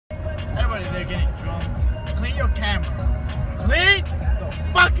everybody there getting drunk. Clean your camera. Clean the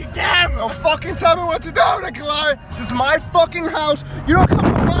fucking camera. Don't fucking tell me what to do, Nikolai. This is my fucking house. You don't come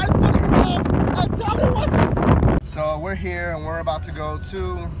to my fucking house and tell me what to do. So we're here and we're about to go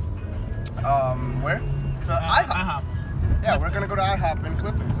to, where? To IHOP. Yeah, we're gonna go to IHOP in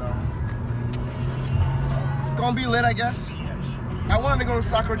Clifton, so. It's gonna be lit, I guess. I wanted to go to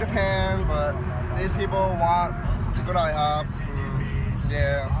Sakura Japan, but these people want to go to IHOP.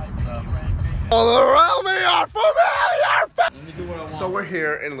 Yeah. All around me are familiar. So we're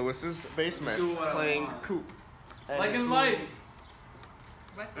here in Lewis's basement playing Coop. Like in life.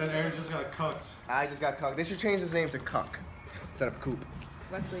 And Aaron just got cucked. I just got cucked. They should change his name to Cuck instead of Coop.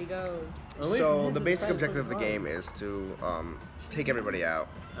 Wesley, go. So the basic objective of the game is to take everybody out.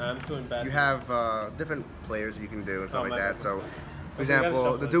 I'm doing bad. You have different players you can do and stuff like that. So, for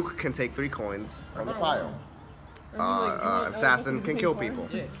example, the Duke can take 3 coins from the pile. An assassin can kill people.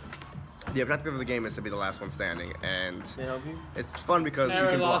 The objective of the game is to be the last one standing, and it's fun because you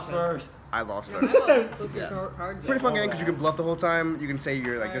can bluff. First. I lost first. Yes. Pretty fun game because you can bluff the whole time. You can say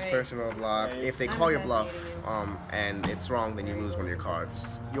you're like this person, blah blah blah. If they call your bluff and it's wrong, then you lose one of your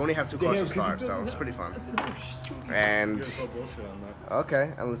cards. You only have 2 cards to start, so it's pretty fun. And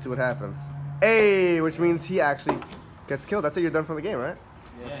okay, and let's see what happens. Hey, which means he actually gets killed. That's it. You're done from the game, right?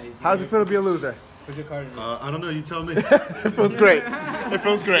 Yeah. How does it feel to be a loser? Put your card in. I don't know, you tell me. It feels great. It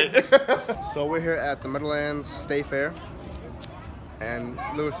feels great. So we're here at the Meadowlands State Fair, and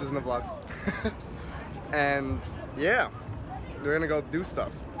Lewis is in the vlog. And yeah, we're gonna go do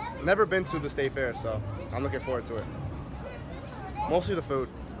stuff. Never been to the State Fair, so I'm looking forward to it. Mostly the food.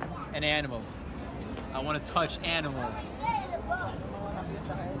 And animals. I want to touch animals.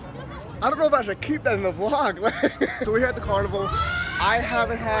 I don't know if I should keep that in the vlog. So we're here at the carnival. I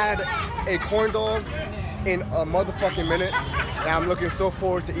haven't had a corn dog in a motherfucking minute, and I'm looking so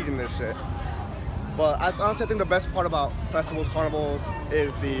forward to eating this shit. But honestly, I think the best part about festivals, carnivals,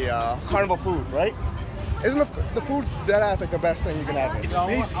 is the carnival food, right? Isn't the food's dead ass like the best thing you can have? It's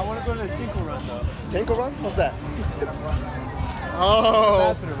amazing. I want to go to the Tinkle Run though. Tinkle Run? What's that?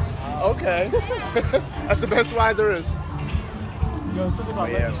 Oh, okay. That's the best ride there is.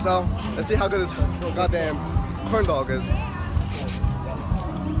 But yeah, so let's see how good this goddamn corn dog is.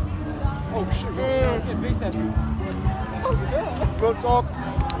 Oh shit. Real talk,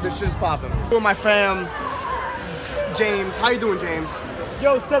 this shit is popping. With my fam, James. How you doing, James?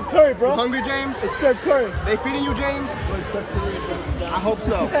 Yo, Steph Curry, bro. You hungry, James? It's Steph Curry. They feeding you, James? Like Steph Curry I hope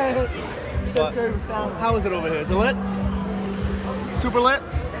so. Steph Curry was down. How is it over here? Is it lit? Super lit?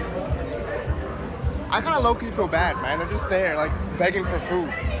 I kind of low-key feel bad, man. They're just there, like, begging for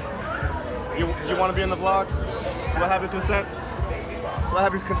food. You want to be in the vlog? Do I have your consent? Do I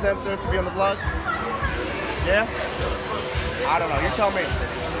have your consent, sir, to be on the vlog? Yeah? I don't know. You tell me.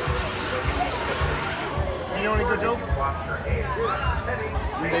 You know any good jokes?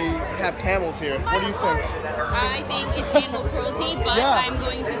 They have camels here. What do you think? I think it's animal cruelty, but I'm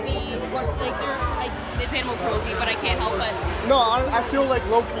going to be like it's animal cruelty, but I can't help it. No, I feel like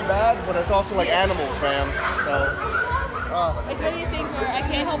low-key bad, but it's also like animals, fam. So. It's one of these things where I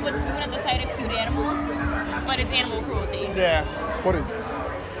can't help but swoon at the sight of cute animals, but it's animal cruelty. Yeah. What is it?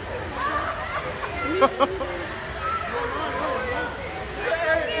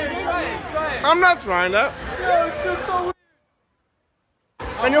 I'm not trying that.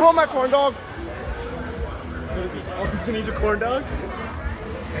 Can you hold my corn dog? Oh, he's gonna eat your corn dog?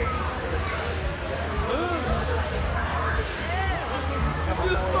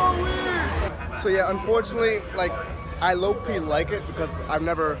 It's so weird. So yeah, unfortunately, like, I low-key like it because I've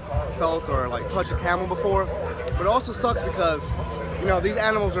never felt or like touched a camel before. But it also sucks because, you know, these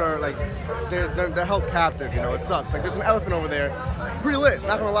animals are like, they're held captive, you know, it sucks. Like, there's an elephant over there, pretty lit,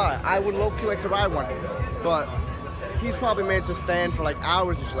 not gonna lie. I would low-key like to ride one, but he's probably made to stand for like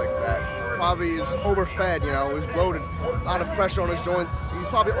hours and shit like that. Probably is overfed, you know, is bloated, a lot of pressure on his joints. He's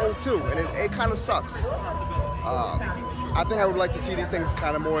probably old too, and it kind of sucks. I think I would like to see these things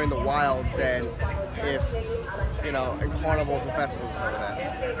kind of more in the wild than if, you know, in carnivals and festivals and stuff like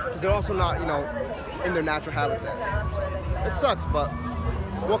that. Because they're also not, you know, in their natural habitat. It sucks, but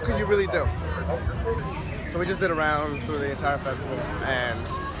what can you really do? So we just did a round through the entire festival, and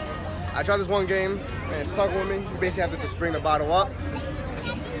I tried this one game, and it's fucking with me. You basically have to just bring the bottle up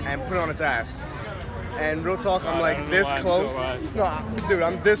and put it on its ass. And real talk, I'm like this close. No, dude,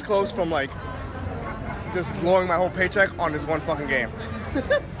 I'm this close from like just blowing my whole paycheck on this one fucking game.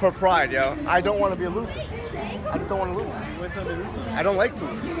 For pride, yo. I don't want to be a loser. I just don't want to lose. What's up, loser? I don't like to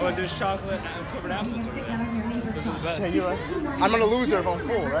lose. Well, there's chocolate covered apples over there. Those are the best. Yeah, you're right. I'm not a loser if I'm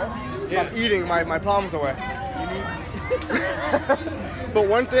full, right? Yeah. I'm eating my palms away. But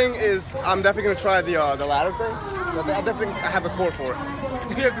one thing is, I'm definitely gonna try the ladder thing. I definitely have a core for it.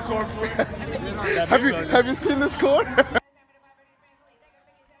 You have the core for it. Have you seen this core?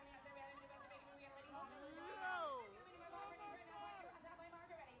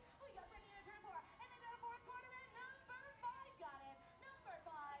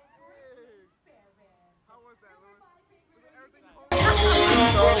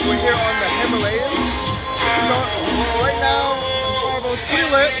 So we're here on the Himalayas. So right now, it's pretty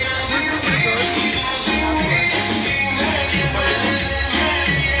lit.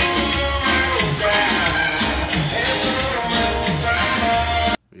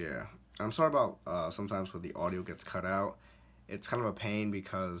 Yeah, I'm sorry about sometimes when the audio gets cut out. It's kind of a pain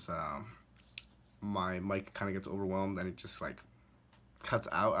because my mic kind of gets overwhelmed and it just like cuts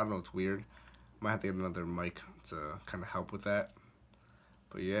out. I don't know, it's weird. Might have to get another mic to kind of help with that.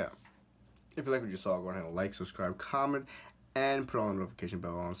 But yeah, if you like what you saw, go ahead and like, subscribe, comment, and put on the notification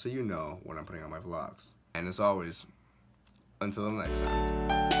bell on so you know when I'm putting out my vlogs. And as always, until the next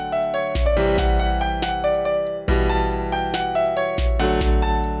time.